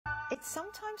It's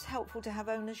sometimes helpful to have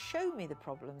owners show me the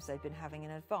problems they've been having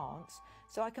in advance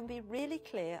so I can be really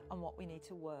clear on what we need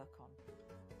to work on.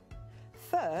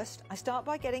 First, I start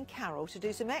by getting Carol to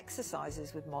do some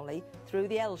exercises with Molly through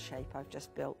the L shape I've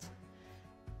just built.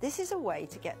 This is a way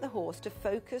to get the horse to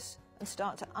focus and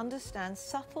start to understand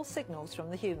subtle signals from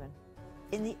the human.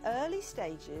 In the early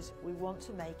stages, we want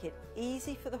to make it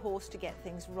easy for the horse to get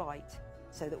things right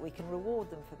so that we can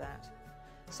reward them for that.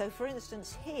 So for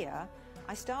instance here,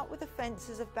 I start with the fence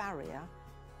as a barrier,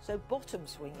 so bottom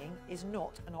swinging is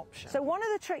not an option. So one of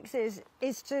the tricks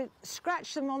is to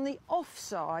scratch them on the off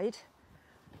side,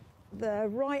 the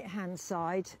right hand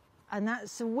side, and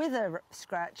that's a wither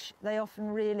scratch. They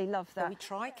often really love that. So we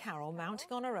try Carol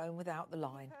mounting on her own without the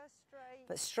line,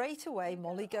 but straight away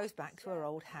Molly goes back to her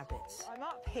old habits. I'm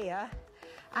up here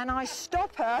and I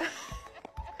stop her.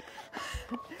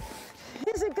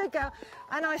 She's a good girl,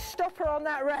 and I stop her on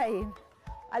that rein.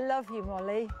 I love you,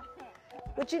 Molly.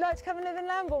 Would you like to come and live in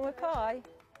Lambourne with Pi?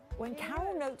 When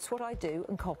Carol notes what I do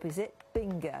and copies it,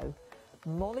 bingo,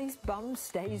 Molly's bum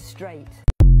stays straight.